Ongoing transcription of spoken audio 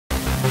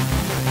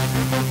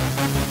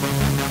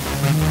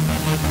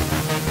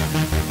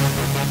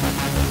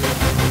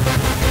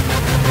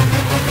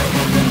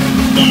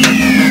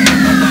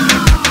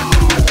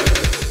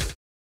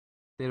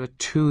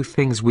two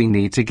things we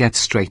need to get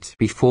straight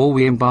before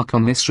we embark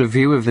on this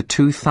review of the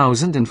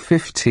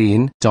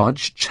 2015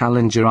 Dodge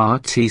Challenger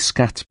RT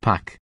Scat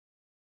Pack.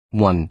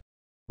 1.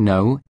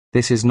 No,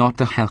 this is not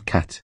the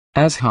Hellcat,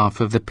 as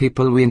half of the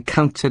people we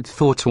encountered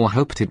thought or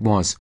hoped it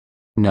was.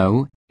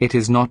 No, it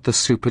is not the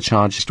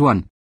supercharged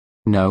one.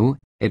 No,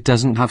 it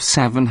doesn't have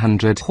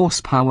 700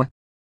 horsepower.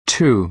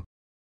 2.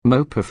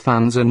 Mopar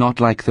fans are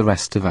not like the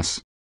rest of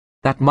us.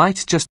 That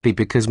might just be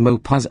because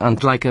Mopars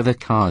aren't like other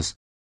cars.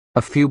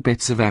 A few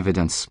bits of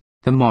evidence: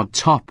 the mod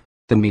top,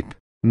 the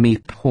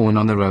meep horn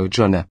on the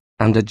Roadrunner,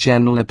 and a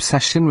general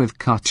obsession with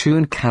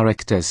cartoon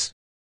characters.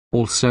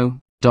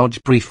 Also,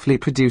 Dodge briefly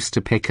produced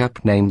a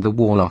pickup named the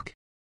Warlock.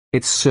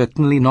 It's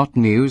certainly not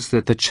news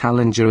that the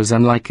Challenger is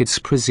unlike its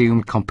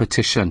presumed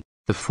competition,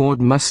 the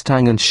Ford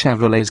Mustang and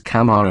Chevrolet's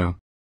Camaro.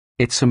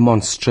 It's a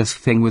monstrous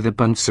thing with a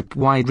bun-up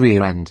wide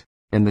rear end.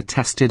 In the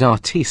tested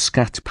RT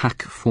Scat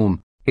Pack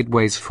form, it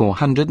weighs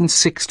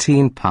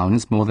 416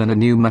 pounds more than a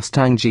new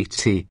Mustang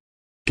GT.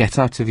 Get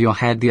out of your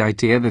head the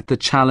idea that the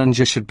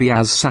Challenger should be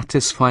as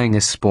satisfying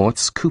a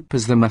sports coupe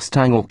as the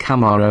Mustang or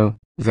Camaro,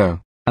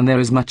 though, and there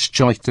is much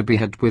joy to be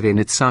had within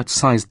its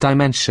outsized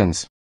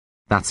dimensions.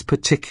 That's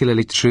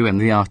particularly true in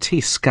the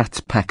RT Scat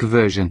Pack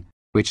version,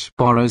 which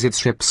borrows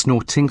its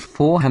rip-snorting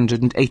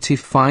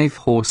 485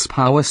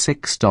 horsepower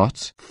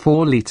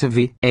 6.4-litre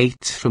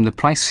V8 from the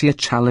pricier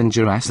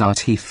Challenger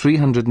SRT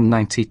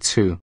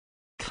 392.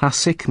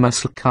 Classic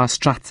muscle car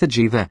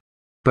strategy there.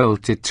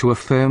 Bolted to a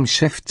firm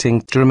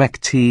shifting Dramac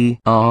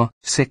TR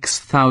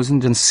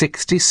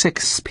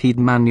 6066 speed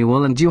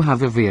manual and you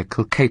have a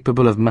vehicle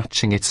capable of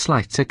matching its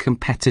lighter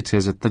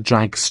competitors at the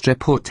drag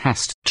strip or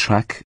test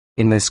track.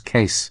 In this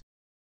case,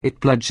 it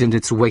bludgeoned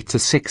its way to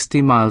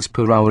 60 miles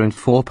per hour in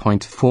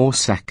 4.4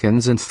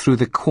 seconds and through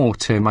the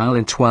quarter mile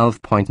in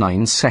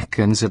 12.9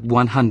 seconds at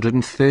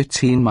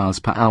 113 miles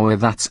per hour.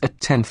 That's a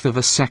tenth of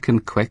a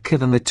second quicker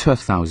than the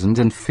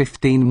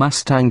 2015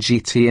 Mustang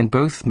GT in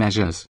both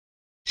measures.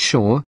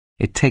 Sure,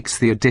 it takes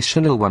the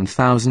additional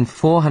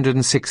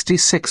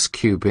 1,466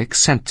 cubic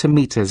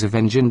centimeters of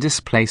engine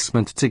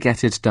displacement to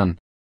get it done.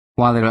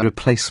 While there are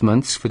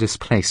replacements for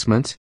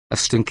displacement, a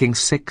stinking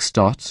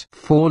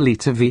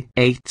 6.4-litre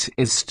V8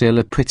 is still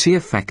a pretty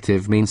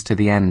effective means to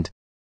the end.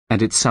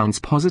 And it sounds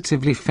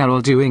positively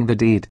feral doing the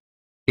deed.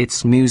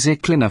 It's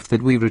musical enough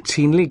that we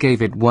routinely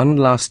gave it one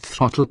last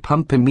throttle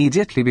pump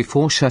immediately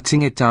before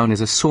shutting it down as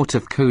a sort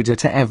of coda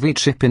to every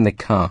trip in the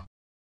car.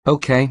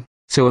 Okay,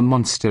 so a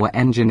monster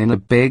engine in a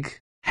big,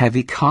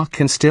 heavy car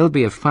can still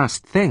be a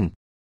fast thing.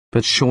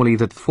 But surely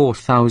that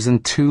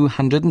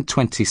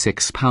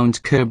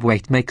 4,226-pound curb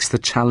weight makes the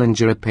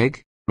Challenger a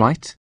pig,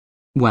 right?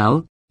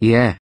 Well,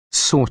 yeah,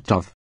 sort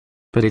of.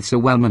 But it's a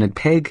well-mannered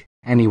pig,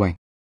 anyway.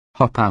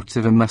 Hop out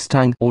of a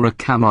Mustang or a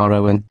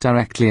Camaro and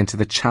directly into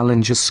the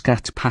Challenger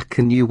Scat Pack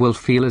and you will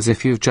feel as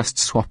if you've just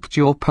swapped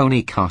your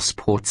pony car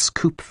sports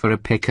coupe for a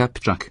pickup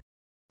truck.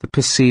 The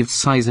perceived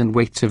size and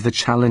weight of the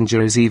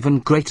Challenger is even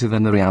greater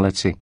than the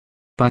reality.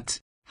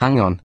 But, hang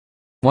on.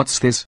 What's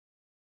this?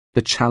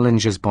 The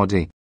Challenger's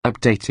body,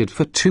 updated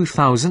for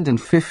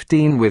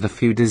 2015 with a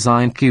few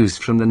design cues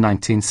from the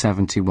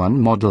 1971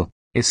 model,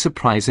 is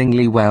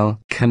surprisingly well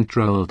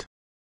controlled.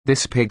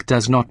 This pig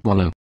does not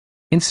wallow.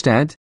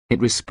 Instead, it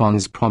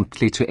responds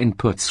promptly to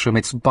inputs from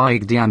its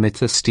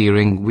big-diameter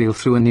steering wheel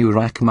through a new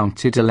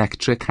rack-mounted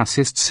electric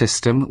assist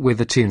system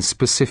with a tune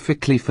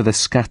specifically for the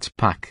Scat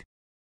Pack.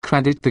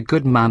 Credit the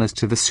good manners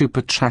to the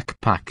Super Track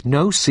Pack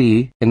No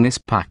C in this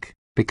pack,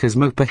 because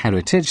Mopar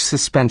Heritage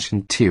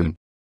suspension tune.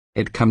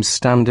 It comes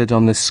standard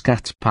on the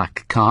Scat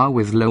Pack car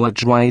with lower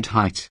ride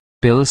height,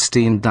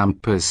 Bilstein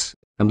dampers,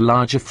 and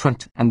larger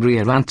front and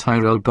rear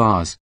anti-roll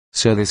bars,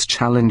 so this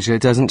Challenger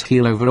doesn't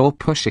heel over or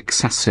push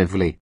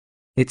excessively.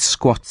 It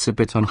squats a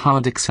bit on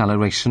hard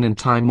acceleration in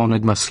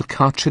time-honored muscle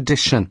car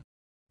tradition.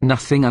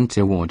 Nothing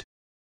untoward.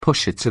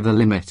 Push it to the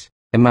limit.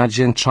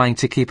 Imagine trying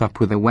to keep up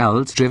with a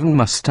well-driven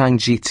Mustang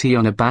GT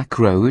on a back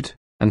road,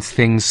 and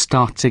things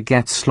start to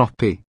get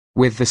sloppy,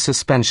 with the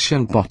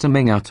suspension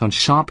bottoming out on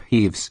sharp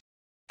heaves.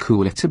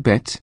 Cool it a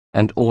bit,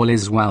 and all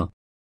is well.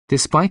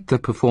 Despite the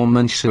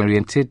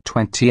performance-oriented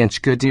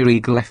 20-inch Goodyear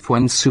Eagle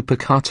F1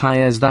 supercar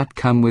tires that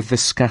come with the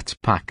Scat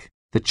Pack,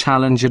 the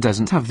Challenger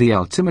doesn't have the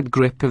ultimate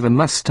grip of a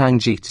Mustang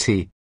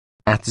GT.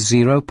 At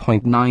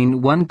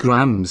 0.91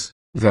 grams,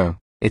 though,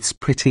 it's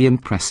pretty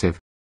impressive.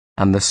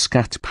 And the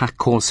Scat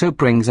Pack also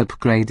brings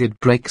upgraded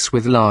brakes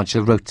with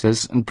larger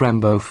rotors and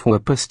Brembo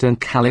 4-piston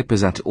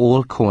calipers at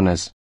all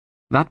corners.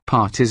 That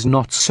part is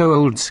not so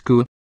old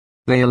school.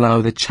 They allow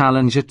the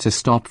Challenger to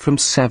stop from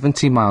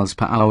 70 miles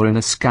per hour in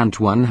a scant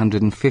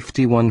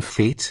 151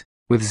 feet,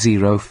 with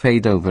zero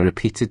fade-over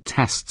repeated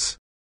tests.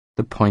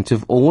 The point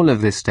of all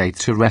of this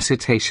data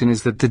recitation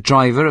is that the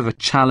driver of a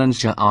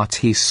Challenger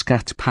RT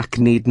Scat Pack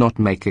need not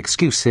make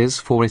excuses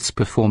for its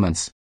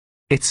performance.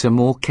 It's a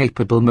more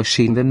capable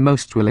machine than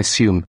most will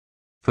assume.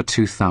 For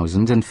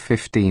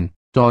 2015,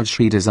 Dodge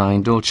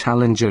redesigned all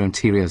Challenger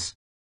interiors.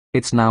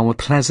 It's now a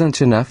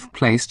pleasant enough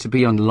place to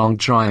be on long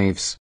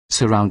drives,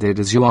 surrounded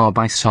as you are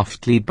by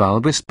softly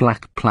bulbous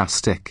black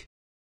plastic.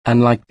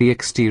 Unlike the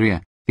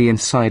exterior, the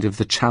inside of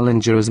the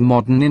Challenger is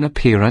modern in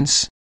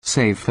appearance,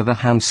 save for the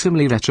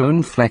handsomely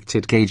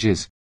retro-inflected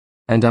gauges.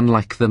 And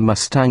unlike the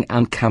Mustang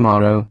and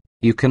Camaro,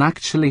 you can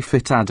actually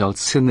fit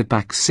adults in the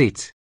back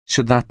seat,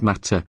 should that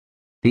matter.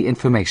 The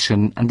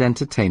information and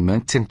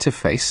entertainment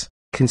interface,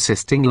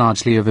 consisting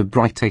largely of a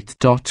bright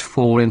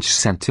 8.4-inch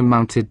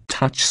center-mounted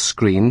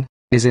touchscreen,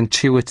 is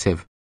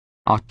intuitive.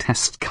 Our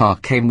test car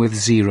came with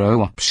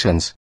 0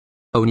 options.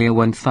 Only a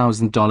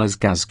 $1,000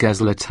 gas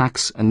guzzler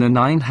tax and a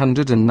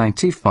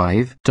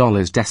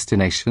 $995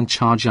 destination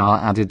charge are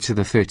added to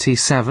the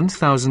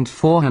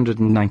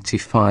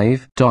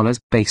 $37,495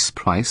 base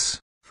price,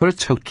 for a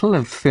total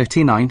of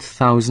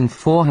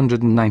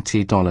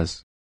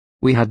 $39,490.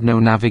 We had no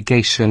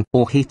navigation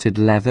or heated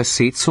leather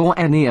seats or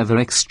any other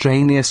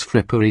extraneous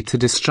frippery to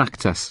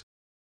distract us.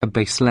 A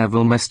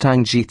base-level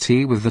Mustang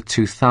GT with the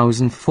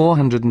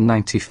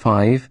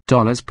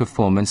 $2,495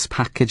 performance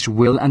package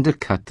will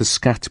undercut the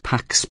Scat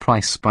Pack's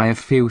price by a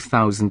few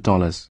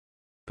 $1,000s.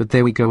 But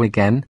there we go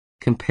again,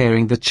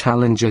 comparing the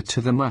Challenger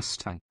to the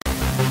Mustang.